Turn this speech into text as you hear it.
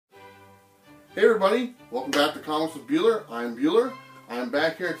Hey everybody, welcome back to Comics with Bueller. I'm Bueller. I'm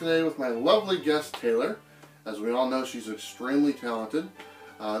back here today with my lovely guest Taylor. As we all know, she's extremely talented.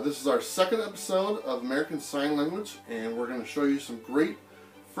 This is our second episode of American Sign Language, and we're going to show you some great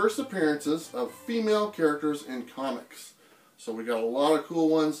first appearances of female characters in comics. So we got a lot of cool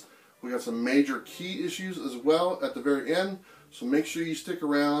ones. We got some major key issues as well at the very end. So make sure you stick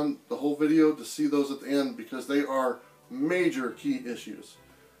around the whole video to see those at the end because they are major key issues.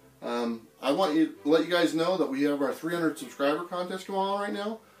 I want to let you guys know that we have our 300 subscriber contest going on right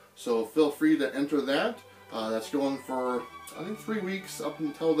now, so feel free to enter that. That's going for, I think, 3 weeks up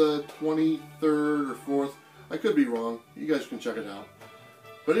until the 23rd or 4th. I could be wrong. You guys can check it out.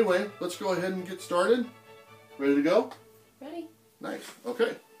 But anyway, let's go ahead and get started. Ready to go? Ready. Nice.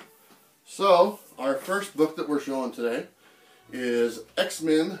 Okay. So, our first book that we're showing today is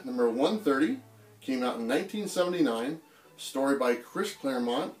X-Men number 130. Came out in 1979. Story by Chris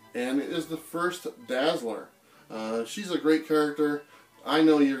Claremont, and it is the first Dazzler. She's a great character. I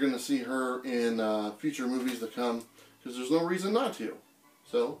know you're going to see her in future movies to come, because there's no reason not to.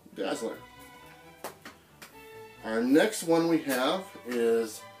 So, Dazzler. Our next one we have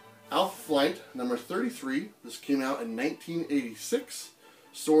is Alpha Flight number 33. This came out in 1986.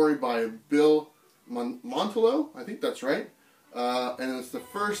 Story by Bill Montello, I think that's right. And it's the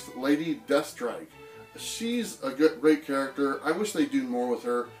first Lady Deathstrike. She's a great character. I wish they'd do more with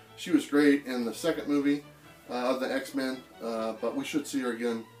her. She was great in the second movie of the X-Men, but we should see her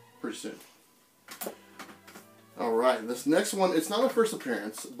again pretty soon. Alright, this next one, it's not a first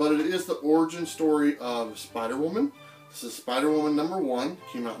appearance, but it is the origin story of Spider-Woman. This is Spider-Woman number 1,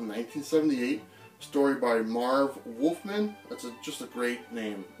 came out in 1978. Story by Marv Wolfman. That's just a great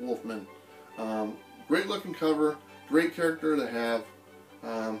name, Wolfman. Great looking cover, great character to have,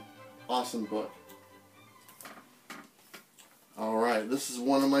 awesome book. Alright, this is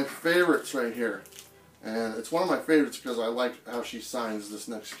one of my favorites right here. And it's one of my favorites because I like how she signs this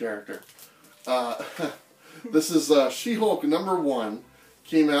next character. This is She-Hulk number 1.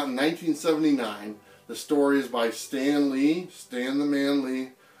 Came out in 1979. The story is by Stan Lee. Stan the Man Lee.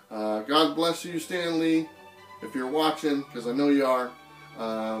 God bless you, Stan Lee. If you're watching, because I know you are,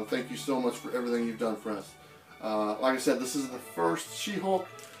 thank you so much for everything you've done for us. Like I said, this is the first She-Hulk.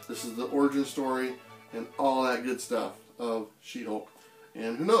 This is the origin story and all that good stuff of She-Hulk.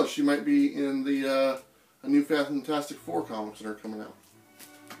 And who knows, she might be in the a new Fantastic Four comics that are coming out.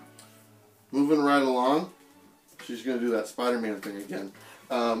 Moving right along, she's going to do that Spider-Man thing again.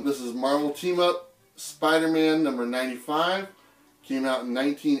 This is Marvel Team Up Spider-Man number 95. Came out in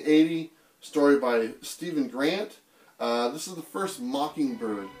 1980. Story by Stephen Grant. This is the first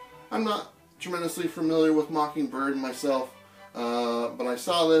Mockingbird. I'm not tremendously familiar with Mockingbird myself, but I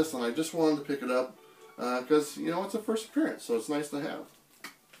saw this and I just wanted to pick it up. Because, you know, it's a first appearance, so it's nice to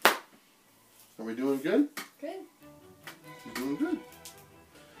have. Are we doing good? Good. You're doing good.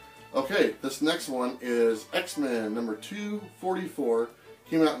 Okay, this next one is X-Men number 244.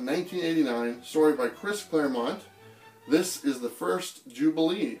 Came out in 1989. Story by Chris Claremont. This is the first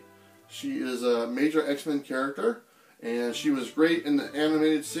Jubilee. She is a major X-Men character, and she was great in the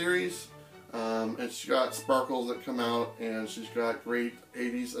animated series. And she's got sparkles that come out, and she's got great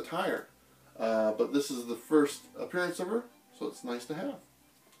 80s attire. But this is the first appearance of her, so it's nice to have.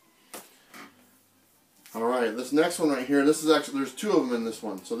 Alright, this next one right here, this is actually, there's 2 of them in this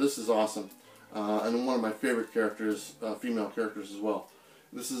one, so this is awesome. And one of my favorite characters, female characters as well.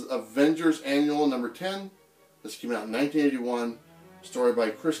 This is Avengers Annual number 10. This came out in 1981. Story by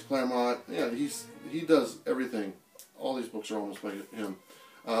Chris Claremont. Yeah, he does everything. All these books are almost by him.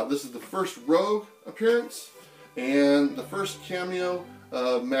 This is the first Rogue appearance, and the first cameo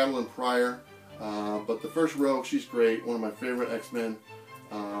of Madeline Pryor. But the first Rogue, she's great, one of my favorite X-Men,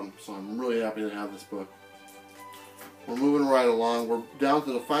 so I'm really happy to have this book. We're moving right along. We're down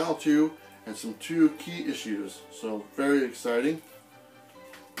to the final 2 and some 2 key issues, so very exciting.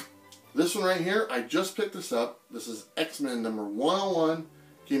 This one right here, I just picked this up. This is X-Men number 101,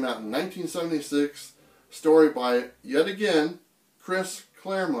 came out in 1976, story by, yet again, Chris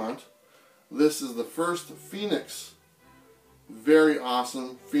Claremont. This is the first Phoenix. Very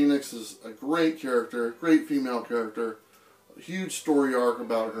awesome. Phoenix is a great character, great female character, a huge story arc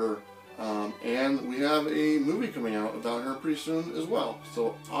about her, and we have a movie coming out about her pretty soon as well.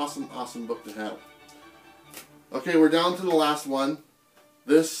 So awesome, awesome book to have. Okay, we're down to the last one.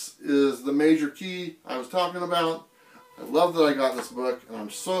 This is the major key I was talking about. I love that I got this book, and I'm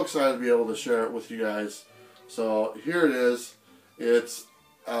so excited to be able to share it with you guys. So here it is. It's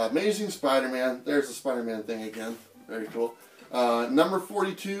Amazing Spider-Man. There's the Spider-Man thing again. Very cool. Number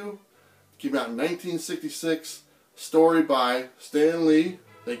 42, came out in 1966. Story by Stan Lee.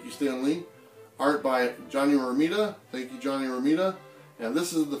 Thank you, Stan Lee. Art by Johnny Romita. Thank you, Johnny Romita. And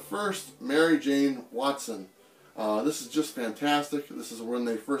this is the first Mary Jane Watson. This is just fantastic. This is when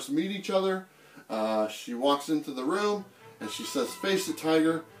they first meet each other. She walks into the room and she says, "Face it,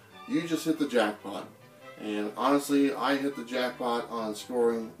 Tiger, you just hit the jackpot." And honestly, I hit the jackpot on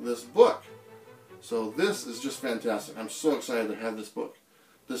scoring this book. So this is just fantastic. I'm so excited to have this book.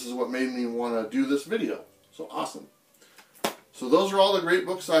 This is what made me want to do this video. So awesome. So those are all the great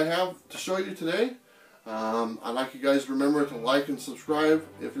books I have to show you today. I'd like you guys to remember to like and subscribe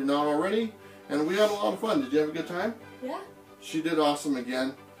if you're not already. And we had a lot of fun. Did you have a good time? Yeah. She did awesome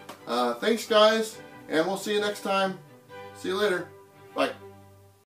again. Thanks, guys, and we'll see you next time. See you later. Bye.